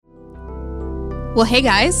Well, hey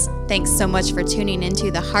guys, thanks so much for tuning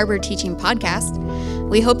into the Harbor Teaching Podcast.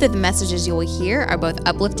 We hope that the messages you will hear are both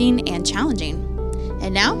uplifting and challenging.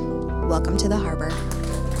 And now, welcome to the Harbor.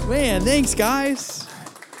 Man, thanks guys.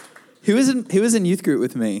 Who was in youth group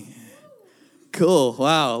with me? Cool.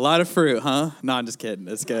 Wow, a lot of fruit, huh? No, I'm just kidding.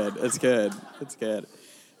 It's good. It's good. It's good.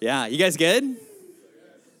 Yeah, you guys good?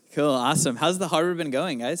 Cool. Awesome. How's the Harbor been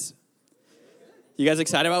going, guys? You guys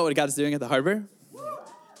excited about what God's doing at the Harbor?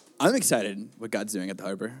 I'm excited what God's doing at the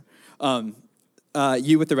Harbor.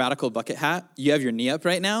 You with the radical bucket hat, you have your knee up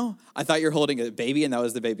right now. I thought you were holding a baby, and that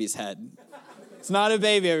was the baby's head. It's not a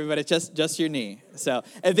baby, everybody. It's just your knee. So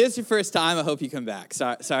if this is your first time, I hope you come back.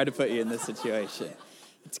 Sorry to put you in this situation.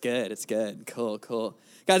 It's good. It's good. Cool.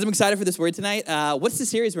 Guys, I'm excited for this word tonight. What's the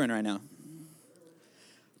series we're in right now?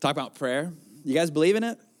 Talk about prayer. You guys believe in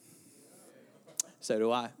it? So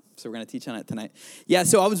do I. So we're going to teach on it tonight. Yeah,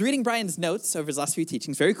 so I was reading Brian's notes over his last few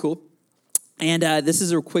teachings. Very cool. And this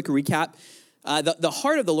is a quick recap. The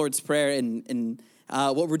heart of the Lord's Prayer and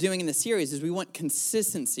what we're doing in this series is we want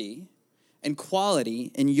consistency and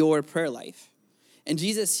quality in your prayer life. And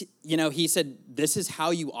Jesus, he said, this is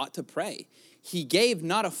how you ought to pray. He gave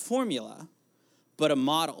not a formula, but a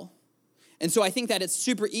model. And so I think that it's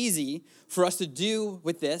super easy for us to do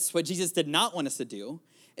with this what Jesus did not want us to do,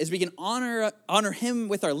 is we can honor him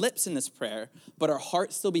with our lips in this prayer, but our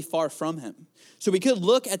heart still be far from him. So we could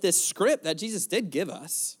look at this script that Jesus did give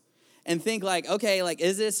us and think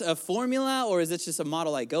is this a formula or is this just a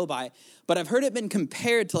model I go by? But I've heard it been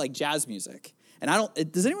compared to like jazz music. And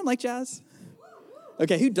does anyone like jazz?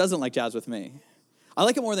 Okay, who doesn't like jazz with me? I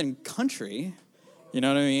like it more than country. You know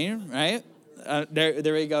what I mean, right?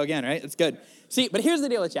 There we go again, right? It's good. See, but here's the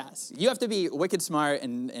deal with jazz. You have to be wicked smart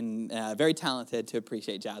and very talented to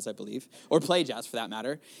appreciate jazz, I believe, or play jazz for that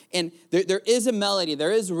matter. And there is a melody,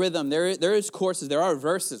 there is rhythm, there is choruses, there are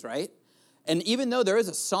verses, right? And even though there is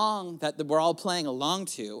a song that we're all playing along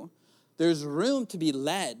to, there's room to be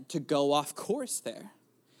led to go off course there.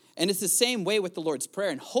 And it's the same way with the Lord's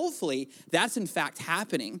Prayer. And hopefully that's in fact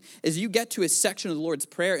happening as you get to a section of the Lord's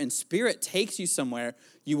Prayer and Spirit takes you somewhere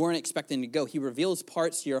you weren't expecting to go. He reveals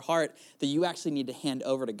parts to your heart that you actually need to hand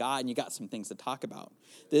over to God, and you got some things to talk about.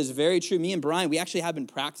 This is very true. Me and Brian, we actually have been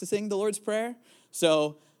practicing the Lord's Prayer.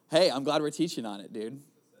 So, hey, I'm glad we're teaching on it, dude.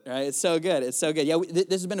 Right? It's so good. It's so good. Yeah,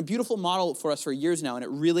 this has been a beautiful model for us for years now, and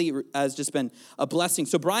it really has just been a blessing.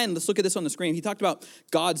 So, Brian, let's look at this on the screen. He talked about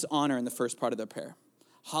God's honor in the first part of the prayer.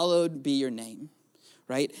 Hallowed be your name,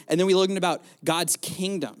 right? And then we learned about God's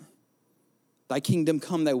kingdom. Thy kingdom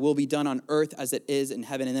come, thy will be done on earth as it is in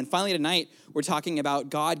heaven. And then finally tonight, we're talking about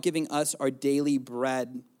God giving us our daily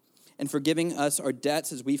bread and forgiving us our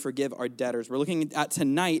debts as we forgive our debtors. We're looking at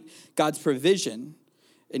tonight God's provision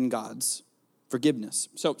in God's forgiveness.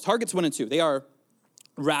 So targets 1 and 2, they are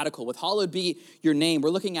radical. With hallowed be your name, we're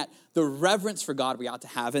looking at the reverence for God we ought to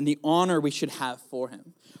have and the honor we should have for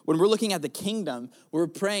him. When we're looking at the kingdom, we're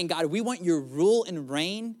praying, God, we want your rule and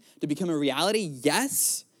reign to become a reality,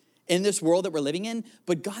 yes, in this world that we're living in,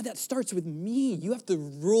 but God, that starts with me. You have to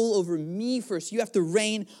rule over me first. You have to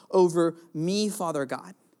reign over me, Father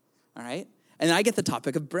God, all right? And I get the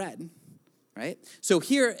topic of bread, right? So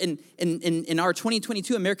here in our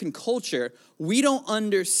 2022 American culture, we don't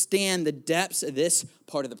understand the depths of this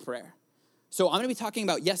part of the prayer. So I'm going to be talking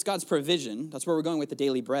about, yes, God's provision. That's where we're going with the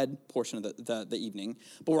daily bread portion of the evening.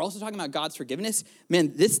 But we're also talking about God's forgiveness.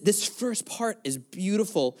 Man, this first part is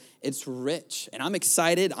beautiful. It's rich. And I'm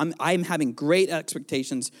excited. I'm having great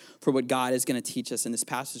expectations for what God is going to teach us in this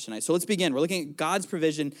passage tonight. So let's begin. We're looking at God's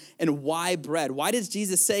provision and why bread. Why does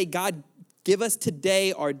Jesus say, God, give us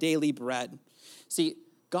today our daily bread? See,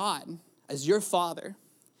 God, as your Father,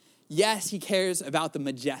 yes, he cares about the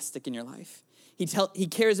majestic in your life. He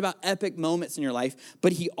cares about epic moments in your life,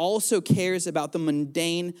 but he also cares about the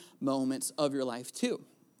mundane moments of your life too.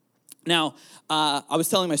 Now, I was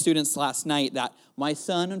telling my students last night that my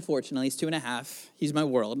son, unfortunately, he's 2.5. He's my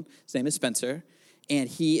world. His name is Spencer, and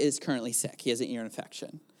he is currently sick. He has an ear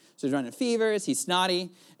infection. So he's running fevers, he's snotty,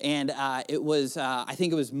 and it was, I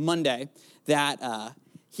think it was Monday that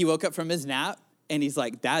he woke up from his nap, and he's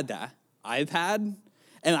like, Dad, iPad?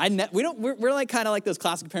 And we're like kind of like those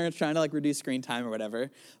classic parents trying to like reduce screen time or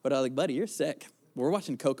whatever. But I was like, buddy, you're sick. We're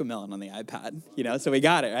watching CoComelon on the iPad, so we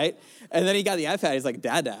got it, right? And then he got the iPad. He's like,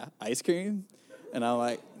 Dad, ice cream? And I'm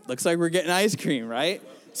like, looks like we're getting ice cream, right?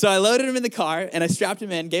 So I loaded him in the car and I strapped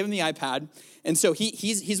him in, gave him the iPad. And so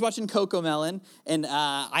he's watching CoComelon, and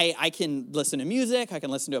I can listen to music, I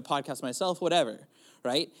can listen to a podcast myself, whatever,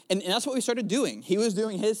 right? And that's what we started doing. He was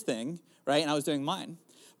doing his thing, right? And I was doing mine.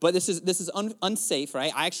 but this is unsafe,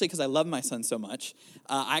 right? I actually, because I love my son so much,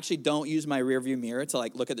 I actually don't use my rear view mirror to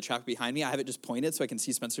like look at the traffic behind me. I have it just pointed so I can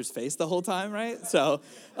see Spencer's face the whole time, right? So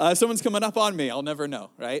if someone's coming up on me, I'll never know,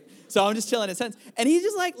 right? So I'm just chilling in a sense. And he's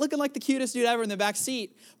just like looking like the cutest dude ever in the back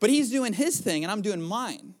seat, but he's doing his thing and I'm doing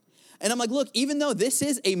mine. And I'm like, look, even though this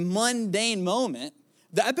is a mundane moment,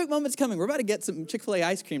 the epic moment's coming. We're about to get some Chick-fil-A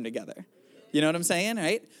ice cream together. You know what I'm saying,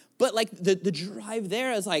 right? But like the drive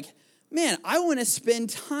there is like, man, I want to spend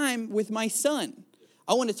time with my son.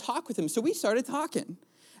 I want to talk with him. So we started talking.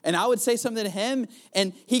 And I would say something to him,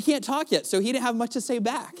 and he can't talk yet, so he didn't have much to say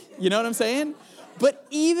back. You know what I'm saying? But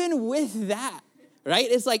even with that, right,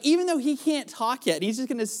 it's like, even though he can't talk yet, he's just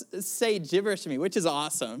going to say gibberish to me, which is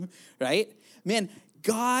awesome, right? Man,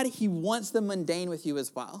 God, he wants the mundane with you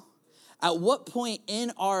as well. At what point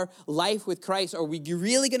in our life with Christ are we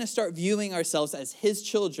really going to start viewing ourselves as his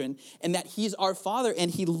children and that he's our Father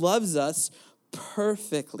and he loves us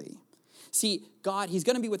perfectly? See, God, he's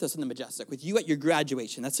going to be with us in the Majestic, with you at your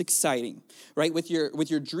graduation. That's exciting, right? With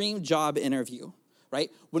your dream job interview,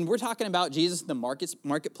 right? When we're talking about Jesus in the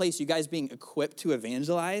marketplace, you guys being equipped to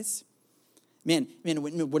evangelize, Man,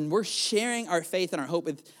 when we're sharing our faith and our hope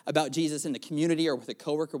about Jesus in the community or with a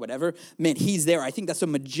coworker or whatever, man, he's there. I think that's a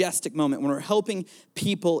majestic moment when we're helping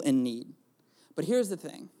people in need. But here's the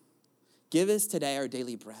thing. Give us today our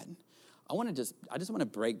daily bread. I just want to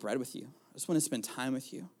break bread with you. I just want to spend time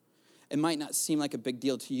with you. It might not seem like a big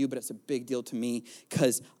deal to you, but it's a big deal to me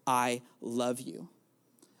because I love you.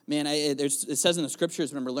 Man, it says in the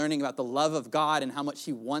scriptures when we're learning about the love of God and how much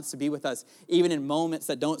he wants to be with us, even in moments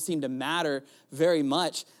that don't seem to matter very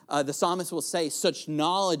much, the psalmist will say, such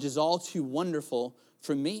knowledge is all too wonderful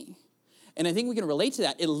for me. And I think we can relate to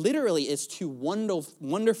that. It literally is too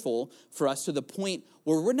wonderful for us to the point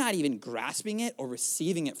where we're not even grasping it or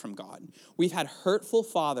receiving it from God. We've had hurtful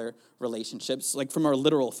father relationships, like from our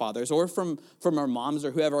literal fathers or from our moms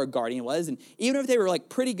or whoever our guardian was. And even if they were like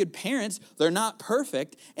pretty good parents, they're not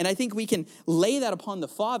perfect. And I think we can lay that upon the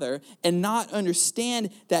Father and not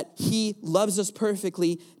understand that he loves us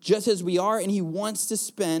perfectly just as we are, and he wants to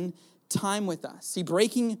spend time with us. See,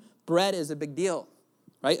 breaking bread is a big deal.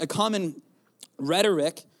 Right? A common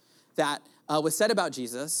rhetoric that was said about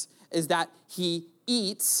Jesus is that he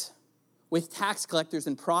eats with tax collectors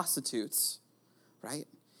and prostitutes, right?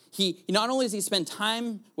 He not only does he spend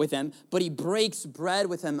time with them, but he breaks bread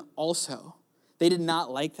with them also. They did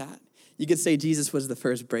not like that. You could say Jesus was the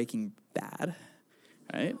first Breaking Bad,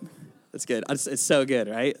 right? That's good. It's so good,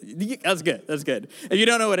 right? That's good. That's good. If you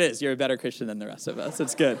don't know what it is, you're a better Christian than the rest of us.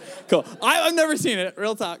 It's good. Cool. I've never seen it.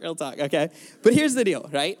 Real talk, okay? But here's the deal,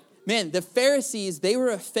 right? Man, the Pharisees, they were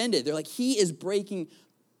offended. They're like, he is breaking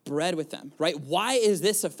bread with them, right? Why is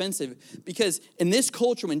this offensive? Because in this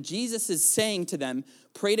culture, when Jesus is saying to them,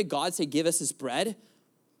 pray to God, say, give us this bread,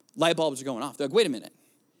 light bulbs are going off. They're like, wait a minute.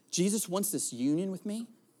 Jesus wants this union with me?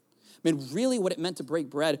 I mean, really what it meant to break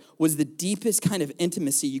bread was the deepest kind of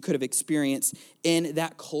intimacy you could have experienced in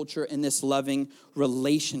that culture, in this loving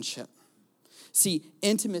relationship. See,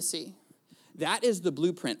 intimacy, that is the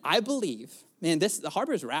blueprint. I believe, man, the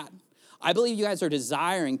Harbor is rad. I believe you guys are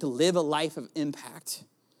desiring to live a life of impact,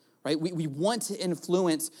 right? We want to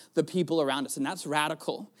influence the people around us, and that's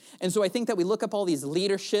radical. And so I think that we look up all these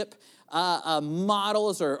leadership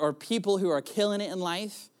models or people who are killing it in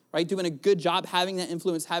life, right? Doing a good job, having that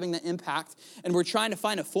influence, having that impact. And we're trying to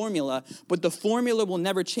find a formula, but the formula will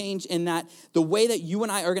never change in that the way that you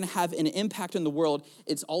and I are going to have an impact in the world,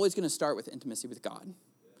 it's always going to start with intimacy with God.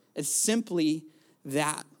 It's simply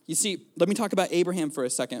that. You see, let me talk about Abraham for a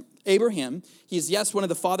second. Abraham, he's, yes, one of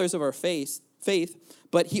the fathers of our faith,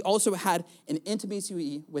 but he also had an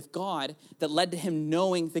intimacy with God that led to him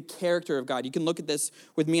knowing the character of God. You can look at this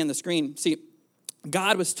with me on the screen. See,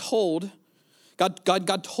 God told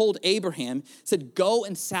Abraham, said, go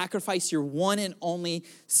and sacrifice your one and only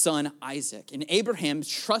son, Isaac. And Abraham,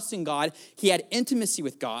 trusting God, he had intimacy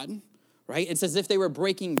with God, right? It's as if they were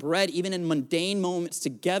breaking bread even in mundane moments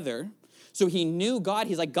together. So he knew God.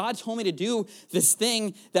 He's like, God told me to do this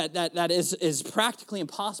thing that is practically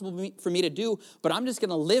impossible for me to do, but I'm just going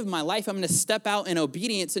to live my life. I'm going to step out in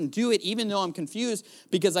obedience and do it even though I'm confused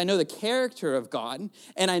because I know the character of God,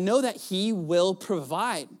 and I know that he will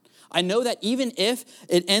provide. I know that even if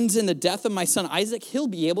it ends in the death of my son Isaac, he'll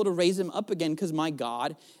be able to raise him up again because my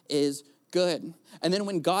God is good. And then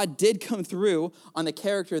when God did come through on the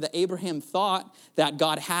character that Abraham thought that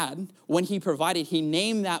God had, when he provided, he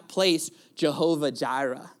named that place Jehovah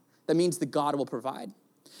Jireh. That means the God will provide.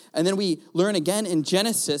 And then we learn again in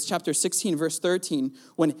Genesis chapter 16, verse 13,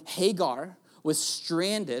 when Hagar was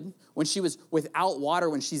stranded, when she was without water,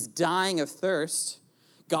 when she's dying of thirst,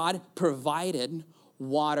 God provided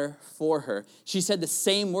water for her. She said the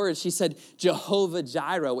same words. She said Jehovah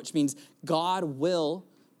Jireh, which means God will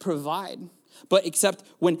provide. But except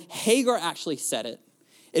when Hagar actually said it,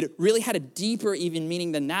 it really had a deeper even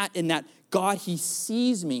meaning than that, in that God, he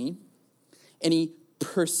sees me and he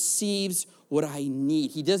perceives what I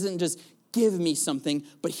need. He doesn't just give me something,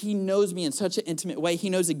 but he knows me in such an intimate way. He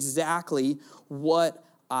knows exactly what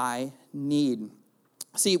I need.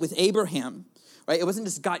 See, with Abraham, right, it wasn't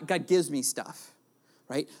just God gives me stuff,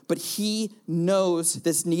 right? But he knows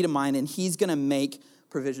this need of mine, and he's going to make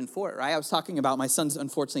provision for it, right? I was talking about my son's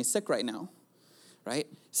unfortunately sick right now, right?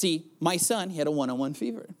 See, my son, he had a 101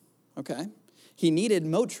 fever, okay? He needed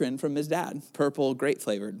Motrin from his dad, purple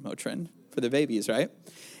grape-flavored Motrin for the babies, right?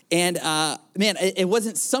 And man, it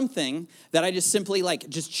wasn't something that I just simply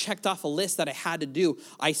just checked off a list that I had to do.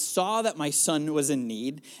 I saw that my son was in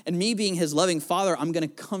need, and me being his loving father, I'm going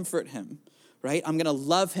to comfort him, right? I'm going to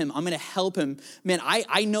love him. I'm going to help him. Man,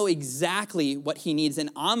 I know exactly what he needs, and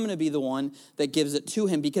I'm going to be the one that gives it to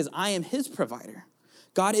him because I am his provider.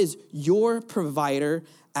 God is your provider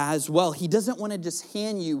as well. He doesn't want to just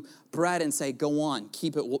hand you bread and say, go on,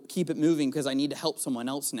 keep it moving because I need to help someone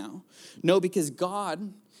else now. No, because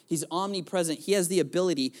God, he's omnipresent. He has the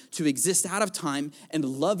ability to exist out of time and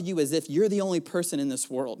love you as if you're the only person in this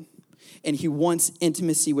world. And he wants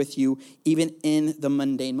intimacy with you even in the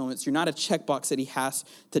mundane moments. You're not a checkbox that he has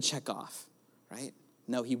to check off, right?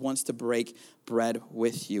 No, he wants to break bread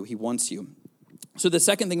with you. He wants you. So the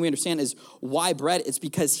second thing we understand is why bread? It's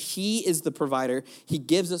because he is the provider. He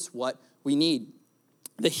gives us what we need.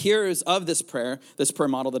 The hearers of this prayer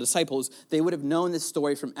model, the disciples, they would have known this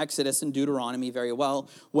story from Exodus and Deuteronomy very well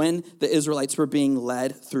when the Israelites were being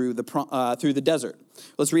led through the desert.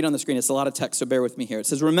 Let's read on the screen. It's a lot of text, so bear with me here. It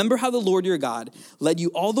says, remember how the Lord your God led you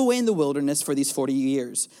all the way in the wilderness for these 40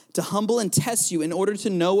 years to humble and test you in order to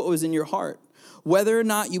know what was in your heart. Whether or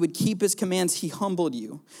not you would keep his commands, he humbled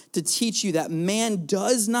you to teach you that man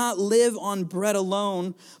does not live on bread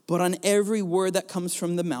alone, but on every word that comes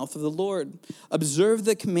from the mouth of the Lord. Observe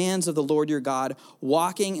the commands of the Lord your God,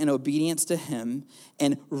 walking in obedience to him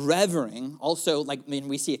and revering. Also,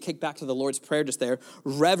 we see a kickback to the Lord's Prayer just there.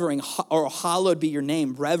 Revering, or hallowed be your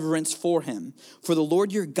name, reverence for him. For the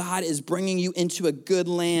Lord your God is bringing you into a good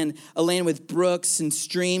land, a land with brooks and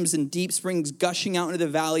streams and deep springs gushing out into the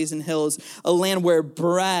valleys and hills, a land where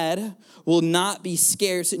bread will not be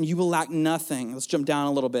scarce and you will lack nothing. Let's jump down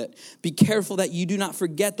a little bit. Be careful that you do not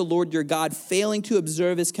forget the Lord your God, failing to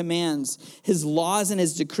observe his commands, his laws and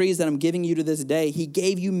his decrees that I'm giving you to this day. He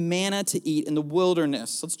gave you manna to eat in the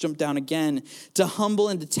wilderness. Let's jump down again. To humble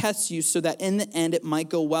and to test you so that in the end it might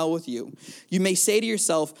go well with you. You may say to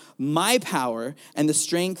yourself, my power and the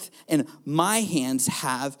strength in my hands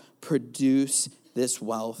have produced this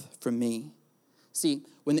wealth for me. See,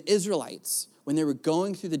 when the Israelites, when they were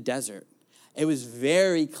going through the desert, it was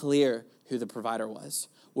very clear who the provider was.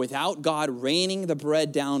 Without God raining the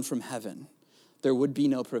bread down from heaven, there would be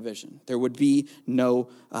no provision. There would be no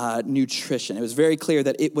nutrition. It was very clear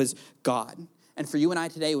that it was God. And for you and I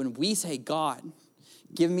today, when we say, God,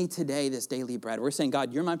 give me today this daily bread, we're saying,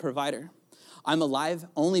 God, you're my provider. I'm alive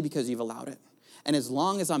only because you've allowed it. And as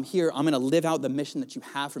long as I'm here, I'm going to live out the mission that you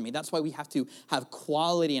have for me. That's why we have to have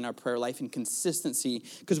quality in our prayer life and consistency,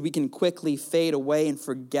 because we can quickly fade away and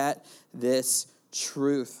forget this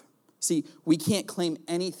truth. See, we can't claim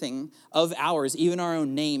anything of ours, even our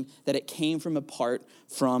own name, that it came from apart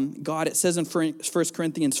from God. It says in 1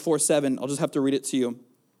 Corinthians 4:7, I'll just have to read it to you.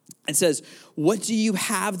 It says, what do you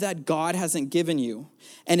have that God hasn't given you?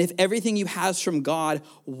 And if everything you have is from God,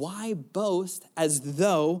 why boast as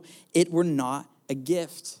though it were not a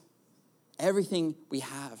gift? Everything we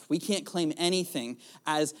have. We can't claim anything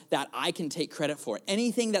as that I can take credit for.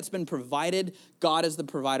 Anything that's been provided, God is the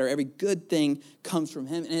provider. Every good thing comes from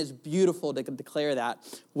him. And it's beautiful to declare that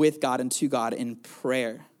with God and to God in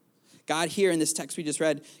prayer. God here in this text we just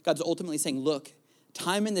read, God's ultimately saying, look,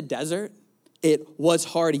 time in the desert, it was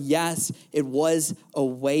hard. Yes, it was a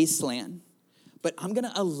wasteland. But I'm going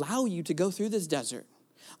to allow you to go through this desert.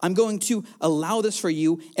 I'm going to allow this for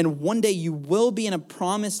you. And one day you will be in a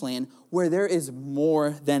promised land where there is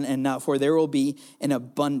more than enough, where there will be an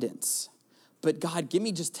abundance. But God, give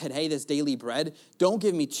me just today this daily bread. Don't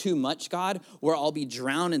give me too much, God, where I'll be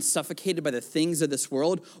drowned and suffocated by the things of this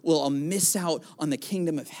world. Well, I'll miss out on the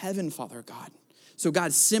kingdom of heaven, Father God. So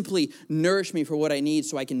God, simply nourish me for what I need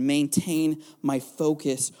so I can maintain my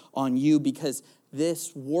focus on you, because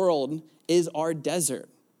this world is our desert.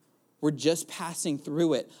 We're just passing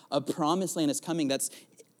through it. A promised land is coming that's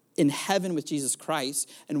in heaven with Jesus Christ,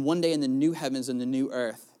 and one day in the new heavens and the new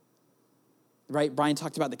earth. right? Brian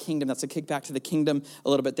talked about the kingdom. That's a kickback to the kingdom a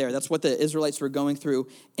little bit there. That's what the Israelites were going through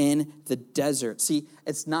in the desert. See,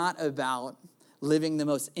 it's not about living the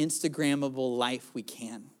most Instagrammable life we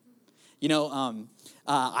can. You know,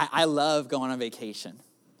 I love going on vacation.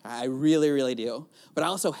 I really, really do. But I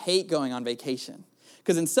also hate going on vacation.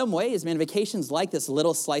 Because in some ways, man, vacation's like this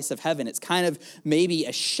little slice of heaven. It's kind of maybe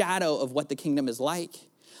a shadow of what the kingdom is like.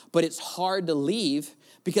 But it's hard to leave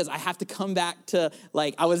because I have to come back to,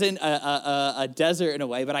 like, I was in a desert in a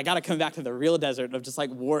way, but I got to come back to the real desert of just like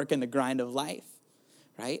work and the grind of life,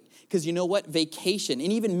 right? Because you know what? Vacation,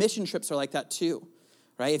 and even mission trips are like that too,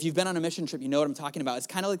 right? If you've been on a mission trip, you know what I'm talking about. It's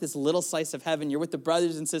kind of like this little slice of heaven. You're with the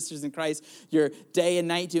brothers and sisters in Christ. You're day and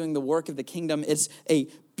night doing the work of the kingdom. It's a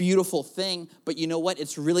beautiful thing, but you know what?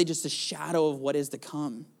 It's really just a shadow of what is to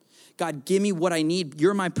come. God, give me what I need.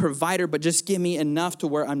 You're my provider, but just give me enough to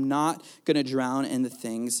where I'm not going to drown in the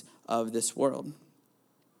things of this world.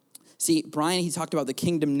 See, Brian, he talked about the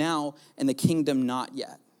kingdom now and the kingdom not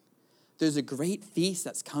yet. There's a great feast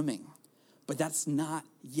that's coming, but that's not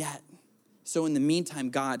yet. So in the meantime,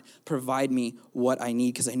 God, provide me what I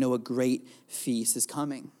need because I know a great feast is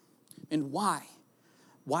coming. And why?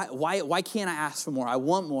 Why can't I ask for more? I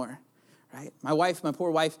want more, right? My poor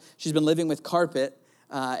wife, she's been living with carpet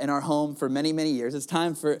in our home for many, many years. It's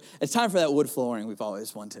time for that wood flooring we've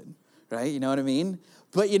always wanted, right? You know what I mean?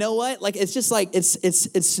 But you know what? Like, it's just like,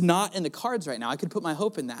 it's not in the cards right now. I could put my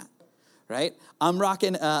hope in that, right? I'm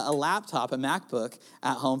rocking a laptop, a MacBook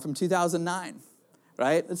at home from 2009,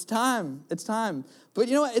 right? It's time. But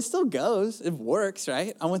you know what? It still goes. It works,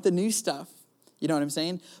 right? I want the new stuff. You know what I'm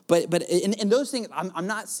saying? But in those things, I'm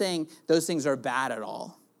not saying those things are bad at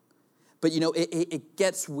all. But, you know, it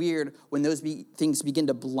gets weird when those things begin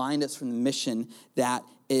to blind us from the mission that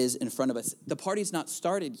is in front of us. The party's not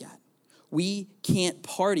started yet. We can't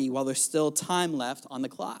party while there's still time left on the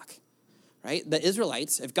clock, right? The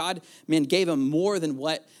Israelites, if God, gave them more than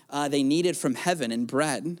what they needed from heaven and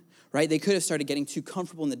bread, right, they could have started getting too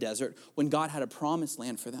comfortable in the desert when God had a promised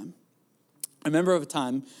land for them. I remember of a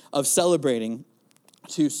time of celebrating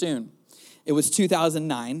too soon. It was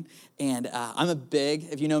 2009, and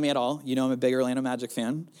if you know me at all, you know I'm a big Orlando Magic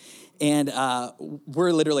fan. And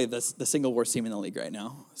we're literally the single worst team in the league right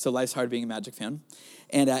now. So life's hard being a Magic fan.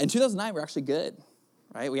 And in 2009, we're actually good,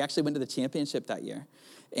 right? We actually went to the championship that year.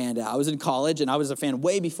 And I was in college, and I was a fan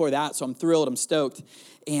way before that, so I'm thrilled, I'm stoked.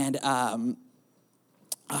 And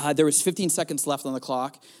there was 15 seconds left on the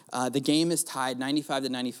clock. The game is tied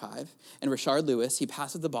 95-95. And Rashard Lewis, he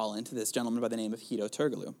passes the ball into this gentleman by the name of Hedo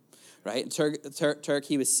Turkoglu. Right? Turk,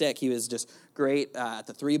 he was sick. He was just great at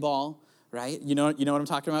the three ball, right? You know what I'm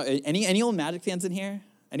talking about? Any old Magic fans in here?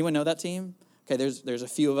 Anyone know that team? Okay, there's a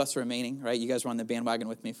few of us remaining, right? You guys were on the bandwagon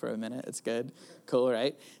with me for a minute. It's good. Cool,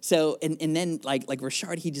 right? So, and then like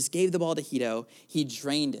Rashard, he just gave the ball to Hedo. He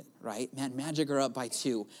drained it, right? Man, Magic are up by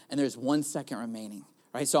 2, and there's 1 second remaining.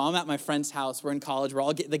 Right, so I'm at my friend's house. We're in college. We're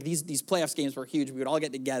all these playoffs games were huge. We would all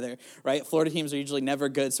get together. Right, Florida teams are usually never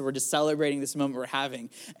good, so we're just celebrating this moment we're having.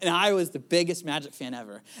 And I was the biggest Magic fan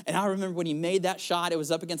ever. And I remember when he made that shot. It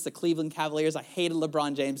was up against the Cleveland Cavaliers. I hated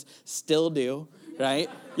LeBron James, still do. Right,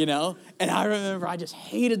 you know. And I remember I just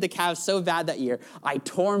hated the Cavs so bad that year. I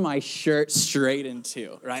tore my shirt straight in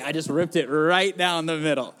 2. Right, I just ripped it right down the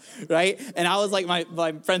middle. Right, and I was like,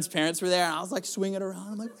 my friend's parents were there, and I was like swinging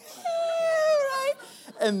around. I'm like.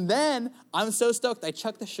 And then I'm so stoked. I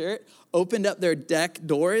chucked the shirt, opened up their deck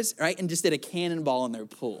doors, right, and just did a cannonball in their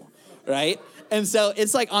pool, right? And so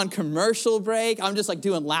it's like on commercial break. I'm just like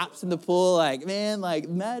doing laps in the pool, like, man, like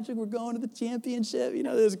Magic, we're going to the championship. You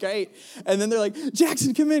know, this is great. And then they're like,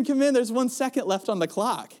 Jackson, come in. There's 1 second left on the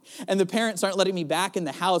clock. And the parents aren't letting me back in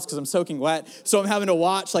the house because I'm soaking wet. So I'm having to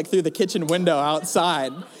watch like through the kitchen window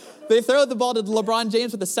outside. They throw the ball to LeBron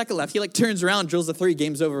James with a second left. He like turns around, drills the 3,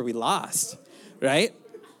 game's over, we lost, right?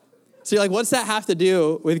 So you're like, what's that have to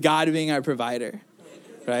do with God being our provider,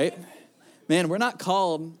 right? Man, we're not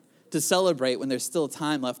called to celebrate when there's still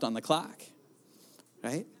time left on the clock,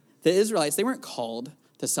 right? The Israelites, they weren't called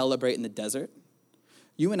to celebrate in the desert.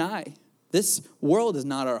 You and I, this world is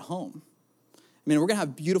not our home. I mean, we're going to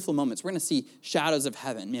have beautiful moments. We're going to see shadows of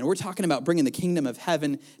heaven. Man, we're talking about bringing the kingdom of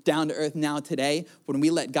heaven down to earth now today when we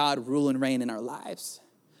let God rule and reign in our lives.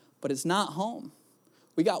 But it's not home.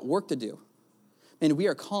 We got work to do. And we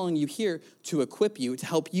are calling you here to equip you, to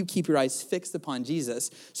help you keep your eyes fixed upon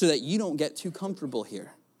Jesus so that you don't get too comfortable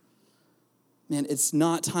here. Man, it's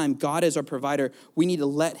not time. God is our provider. We need to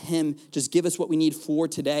let him just give us what we need for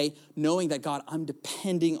today, knowing that, God, I'm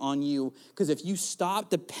depending on you. Because if you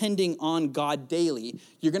stop depending on God daily,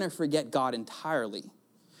 you're going to forget God entirely.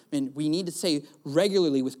 And we need to say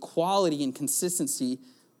regularly with quality and consistency,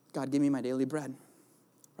 God, give me my daily bread.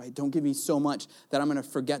 Right? Don't give me so much that I'm going to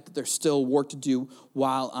forget that there's still work to do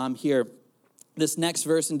while I'm here. This next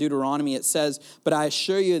verse in Deuteronomy, it says, but I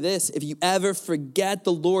assure you this, if you ever forget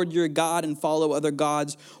the Lord your God and follow other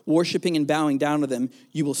gods, worshiping and bowing down to them,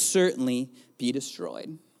 you will certainly be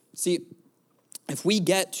destroyed. See, if we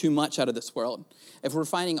get too much out of this world, if we're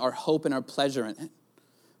finding our hope and our pleasure in it,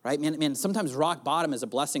 right? Man, sometimes rock bottom is a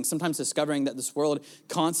blessing. Sometimes discovering that this world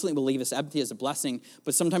constantly will leave us empty is a blessing.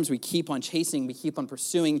 But sometimes we keep on chasing, we keep on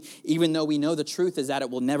pursuing, even though we know the truth is that it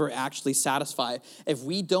will never actually satisfy. If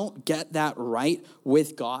we don't get that right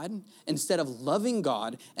with God, instead of loving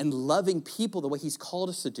God and loving people the way he's called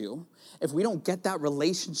us to do, if we don't get that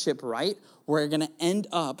relationship right, we're going to end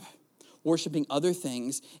up worshiping other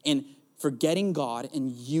things and forgetting God and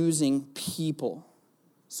using people.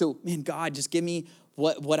 So, man, God, just give me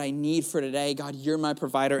what I need for today. God, you're my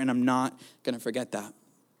provider, and I'm not going to forget that.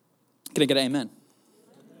 Can I get an amen?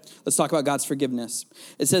 Let's talk about God's forgiveness.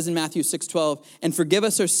 It says in Matthew 6:12, and forgive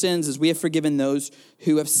us our sins as we have forgiven those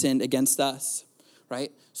who have sinned against us,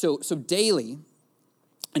 right? So daily,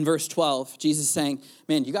 in verse 12, Jesus is saying,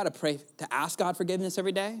 man, you got to pray to ask God forgiveness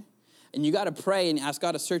every day. And you got to pray and ask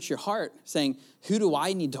God to search your heart, saying, who do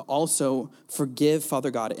I need to also forgive, Father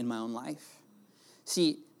God, in my own life?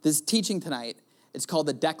 See, this teaching tonight, it's called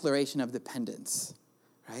the declaration of dependence,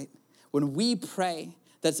 right? When we pray,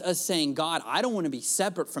 that's us saying, God, I don't want to be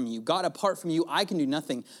separate from you. God, apart from you, I can do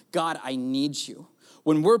nothing. God, I need you.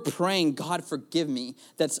 When we're praying, God, forgive me,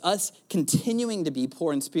 that's us continuing to be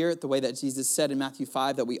poor in spirit, the way that Jesus said in Matthew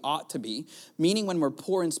 5 that we ought to be, meaning when we're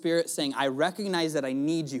poor in spirit, saying, I recognize that I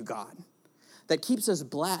need you, God. That keeps us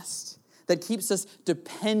blessed. That keeps us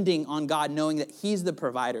depending on God, knowing that he's the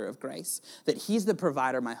provider of grace, that he's the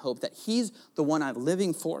provider of my hope, that he's the one I'm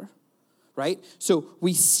living for, right? So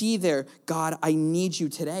we see there, God, I need you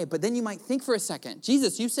today. But then you might think for a second,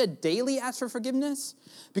 Jesus, you said daily ask for forgiveness?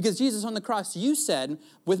 Because Jesus on the cross, you said,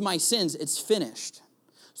 with my sins, it's finished.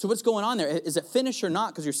 So what's going on there? Is it finished or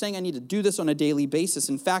not? Because you're saying I need to do this on a daily basis.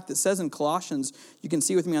 In fact, it says in Colossians, you can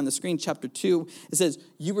see with me on the screen, chapter 2, it says,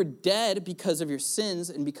 you were dead because of your sins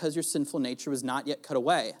and because your sinful nature was not yet cut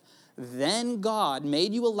away. Then God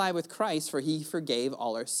made you alive with Christ, for he forgave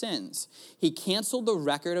all our sins. He canceled the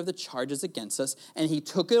record of the charges against us, and he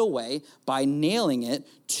took it away by nailing it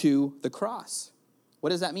to the cross.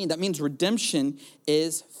 What does that mean? That means redemption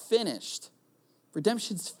is finished.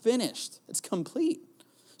 Redemption's finished. It's complete.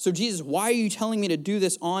 So Jesus, why are you telling me to do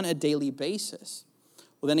this on a daily basis?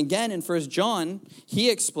 Well, then again, in 1 John, he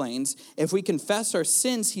explains, if we confess our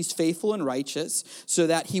sins, he's faithful and righteous so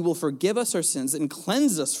that he will forgive us our sins and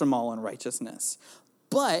cleanse us from all unrighteousness.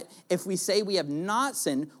 But if we say we have not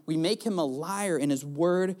sinned, we make him a liar and his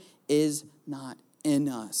word is not in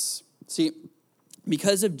us. See,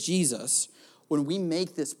 because of Jesus, when we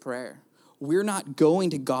make this prayer, we're not going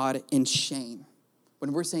to God in shame.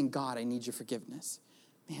 When we're saying, God, I need your forgiveness.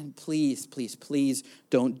 Man, please, please, please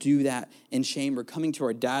don't do that in shame. We're coming to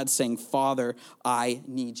our dad saying, Father, I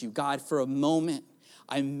need you. God, for a moment,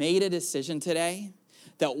 I made a decision today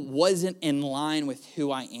that wasn't in line with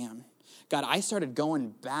who I am. God, I started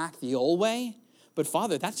going back the old way, but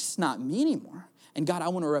Father, that's just not me anymore. And God, I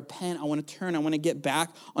want to repent. I want to turn. I want to get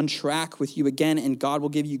back on track with you again. And God will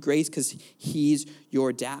give you grace because he's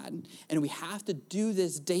your dad. And we have to do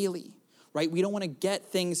this daily, right? We don't want to get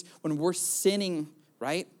things when we're sinning,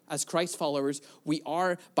 right? As Christ followers, we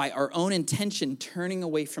are, by our own intention, turning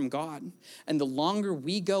away from God. And the longer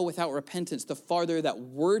we go without repentance, the farther that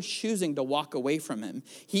we're choosing to walk away from him.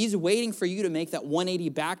 He's waiting for you to make that 180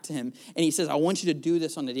 back to him. And he says, I want you to do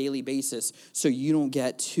this on a daily basis so you don't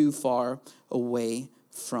get too far away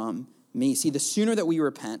from me. See, the sooner that we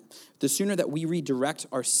repent, the sooner that we redirect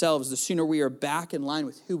ourselves, the sooner we are back in line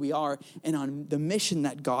with who we are and on the mission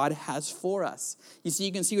that God has for us. You see,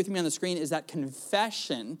 you can see with me on the screen is that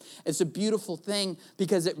confession is a beautiful thing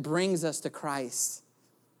because it brings us to Christ.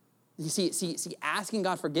 You see, asking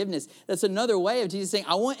God forgiveness, that's another way of Jesus saying,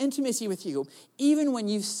 I want intimacy with you. Even when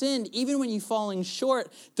you've sinned, even when you've fallen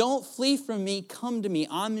short, don't flee from me, come to me.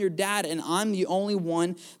 I'm your dad, and I'm the only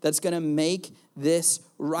one that's going to make this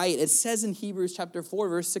right. It says in Hebrews chapter 4,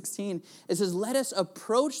 verse 16, it says, let us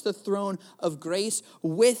approach the throne of grace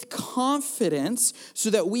with confidence so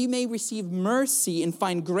that we may receive mercy and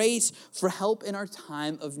find grace for help in our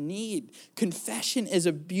time of need. Confession is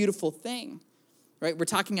a beautiful thing. Right?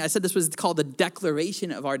 I said this was called the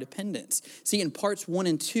declaration of our dependence. See, in parts 1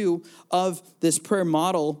 and 2 of this prayer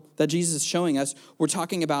model that Jesus is showing us, we're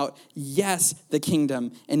talking about, yes, the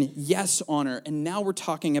kingdom, and yes, honor. And now we're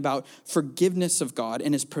talking about forgiveness of God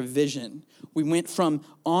and his provision. We went from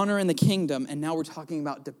honor in the kingdom, and now we're talking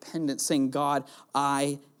about dependence, saying, God,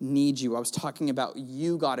 I need you. I was talking about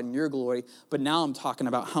you, God, and your glory, but now I'm talking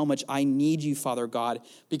about how much I need you, Father God,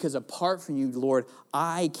 because apart from you, Lord,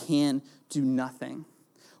 I can do nothing.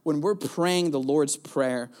 When we're praying the Lord's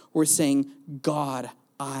Prayer, we're saying, God,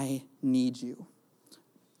 I need you.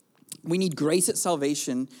 We need grace at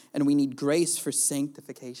salvation, and we need grace for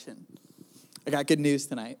sanctification. I got good news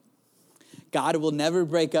tonight. God will never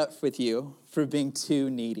break up with you for being too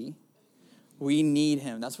needy. We need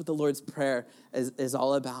him. That's what the Lord's Prayer is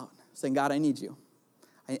all about. Saying, God, I need you.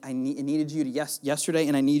 I needed you yesterday,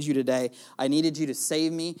 and I need you today. I needed you to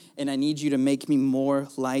save me, and I need you to make me more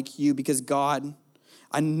like you. Because God,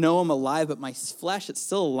 I know I'm alive, but my flesh, it's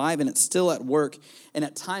still alive, and it's still at work. And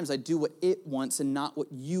at times, I do what it wants and not what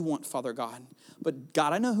you want, Father God. But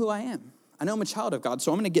God, I know who I am. I know I'm a child of God,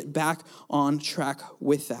 so I'm going to get back on track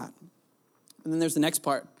with that. And then there's the next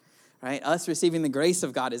part, right? Us receiving the grace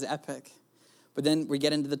of God is epic. But then we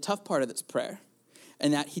get into the tough part of this prayer,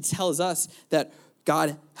 and that he tells us that,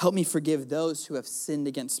 God, help me forgive those who have sinned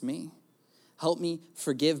against me. Help me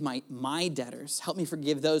forgive my debtors. Help me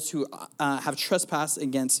forgive those who have trespassed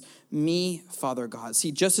against me, Father God.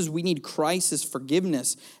 See, just as we need Christ's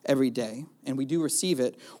forgiveness every day, and we do receive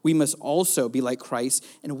it, we must also be like Christ,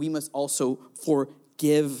 and we must also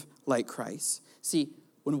forgive like Christ. See,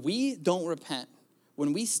 when we don't repent,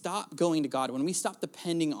 when we stop going to God, when we stop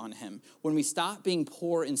depending on him, when we stop being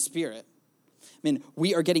poor in spirit,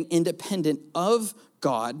 we are getting independent of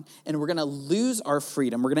God, and we're going to lose our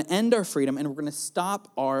freedom. We're going to end our freedom, and we're going to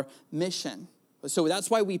stop our mission. So that's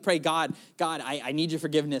why we pray, God, I need your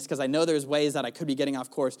forgiveness, because I know there's ways that I could be getting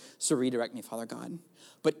off course, so redirect me, Father God.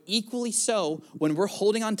 But equally so, when we're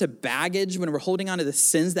holding on to baggage, when we're holding on to the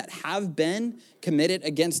sins that have been committed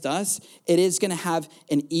against us, it is going to have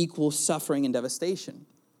an equal suffering and devastation.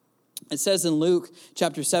 It says in Luke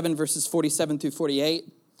chapter 7, verses 47 through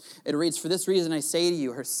 48, it reads, "For this reason I say to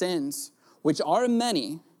you, her sins, which are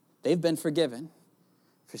many, they've been forgiven.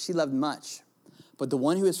 For she loved much. But the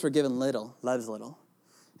one who is forgiven little loves little.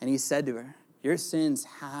 And he said to her, your sins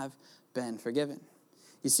have been forgiven."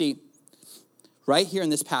 You see, right here in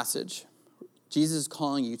this passage, Jesus is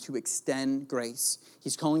calling you to extend grace.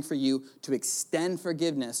 He's calling for you to extend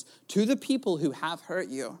forgiveness to the people who have hurt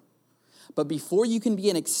you. But before you can be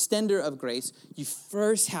an extender of grace, you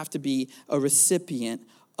first have to be a recipient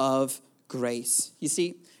of grace. You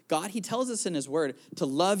see, God, he tells us in his word to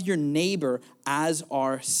love your neighbor as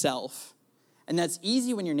ourself. And that's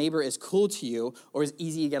easy when your neighbor is cool to you or is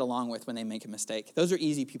easy to get along with when they make a mistake. Those are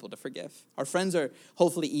easy people to forgive. Our friends are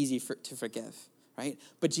hopefully easy to forgive, right?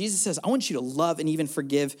 But Jesus says, I want you to love and even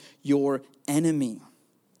forgive your enemy.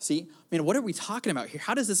 See, what are we talking about here?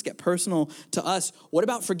 How does this get personal to us? What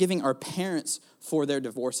about forgiving our parents for their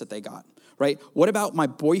divorce that they got, right? What about my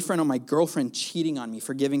boyfriend or my girlfriend cheating on me,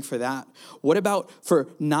 forgiving for that? What about for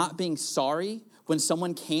not being sorry when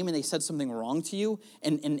someone came and they said something wrong to you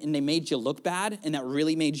and they made you look bad and that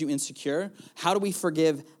really made you insecure? How do we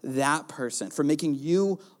forgive that person for making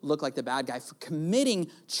you look like the bad guy, for committing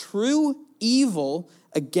true evil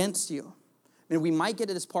against you? We might get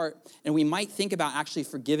to this part and we might think about actually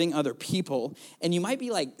forgiving other people, and you might be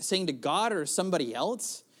like saying to God or somebody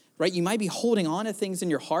else, right? You might be holding on to things in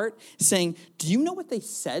your heart saying, do you know what they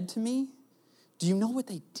said to me? Do you know what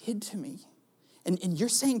they did to me? And you're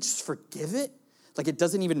saying just forgive it? Like it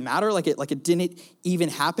doesn't even matter, like it didn't even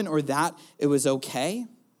happen, or that it was okay?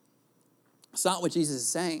 It's not what Jesus is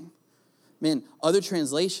saying. Other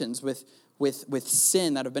translations with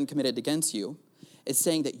sin that have been committed against you, it's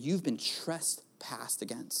saying that you've been trespassed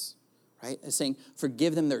against, right? It's saying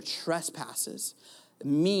forgive them their trespasses. It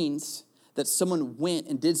means that someone went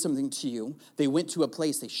and did something to you. They went to a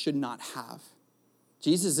place they should not have.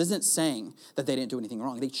 Jesus isn't saying that they didn't do anything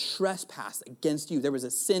wrong. They trespassed against you. There was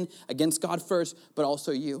a sin against God first, but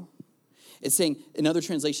also you. It's saying, in other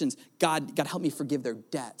translations, God help me forgive their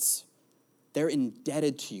debts. They're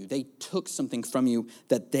indebted to you. They took something from you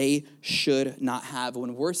that they should not have.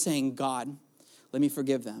 When we're saying, God, let me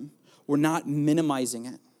forgive them, we're not minimizing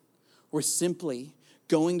it. We're simply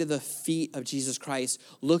going to the feet of Jesus Christ,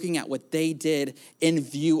 looking at what they did in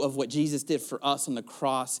view of what Jesus did for us on the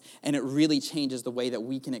cross, and it really changes the way that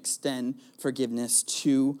we can extend forgiveness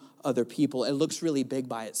to other people. It looks really big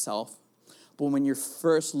by itself, but when you're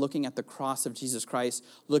first looking at the cross of Jesus Christ,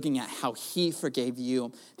 looking at how he forgave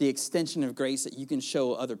you, the extension of grace that you can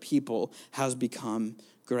show other people has become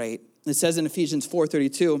great. It says in Ephesians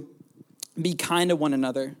 4:32, be kind to one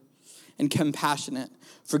another and compassionate,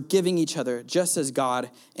 forgiving each other, just as God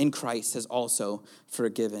in Christ has also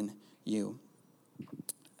forgiven you.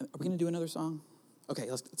 Are we going to do another song? Okay,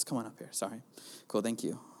 let's come on up here. Sorry. Cool, thank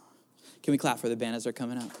you. Can we clap for the band as they're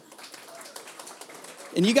coming up?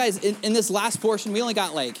 And you guys, in this last portion, we only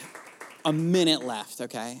got like a minute left,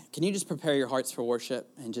 okay? Can you just prepare your hearts for worship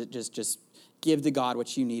and just give to God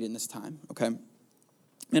what you need in this time, okay?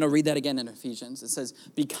 And I'll read that again in Ephesians. It says,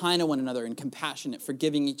 be kind to one another and compassionate,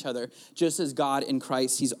 forgiving each other, just as God in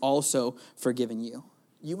Christ, he's also forgiven you.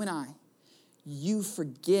 You and I, you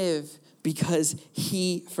forgive because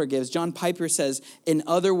he forgives. John Piper says, in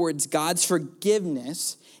other words, God's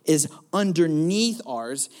forgiveness is underneath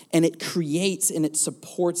ours, and it creates and it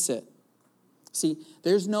supports it. See,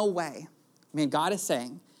 there's no way. God is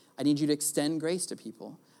saying, I need you to extend grace to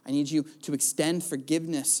people. I need you to extend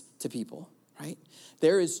forgiveness to people, right?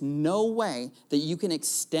 There is no way that you can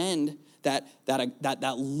extend that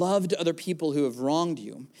love to other people who have wronged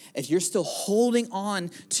you if you're still holding on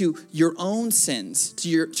to your own sins, to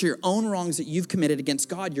your own wrongs that you've committed against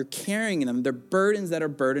God. You're carrying them. They're burdens that are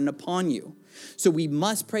burdened upon you. So we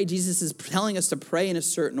must pray. Jesus is telling us to pray in a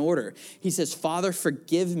certain order. He says, Father,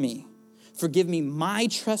 forgive me. Forgive me my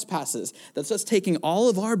trespasses. That's us taking all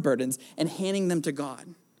of our burdens and handing them to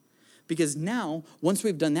God. Because now, once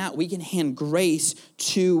we've done that, we can hand grace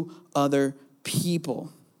to other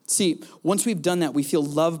people. See, once we've done that, we feel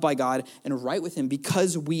loved by God and right with him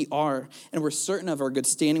because we are, and we're certain of our good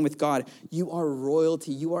standing with God. You are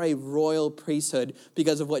royalty. You are a royal priesthood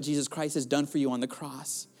because of what Jesus Christ has done for you on the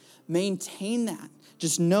cross. Maintain that.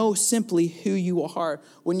 Just know simply who you are.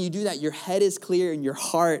 When you do that, your head is clear and your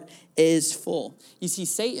heart is full. You see,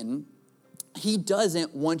 Satan, he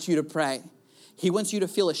doesn't want you to pray. He wants you to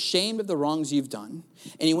feel ashamed of the wrongs you've done,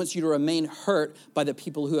 and he wants you to remain hurt by the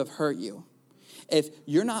people who have hurt you. If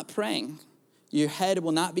you're not praying, your head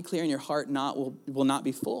will not be clear and your heart will not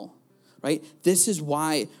be full, right? This is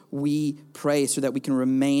why we pray, so that we can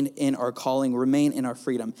remain in our calling, remain in our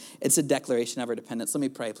freedom. It's a declaration of our dependence. Let me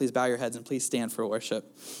pray. Please bow your heads and please stand for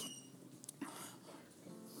worship.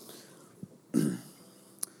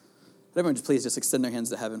 Everyone, please just extend their hands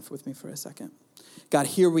to heaven with me for a second. God,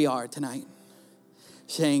 here we are tonight,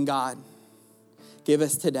 saying, God, give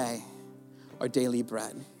us today our daily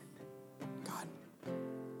bread.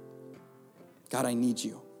 God, I need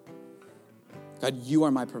you. God, you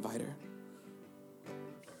are my provider.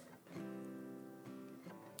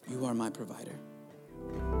 You are my provider.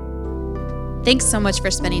 Thanks so much for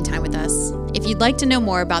spending time with us. If you'd like to know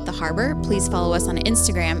more about The Harbor, please follow us on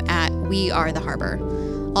Instagram at We Are The Harbor.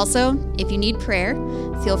 Also, if you need prayer,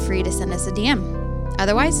 feel free to send us a DM.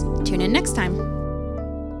 Otherwise, tune in next time.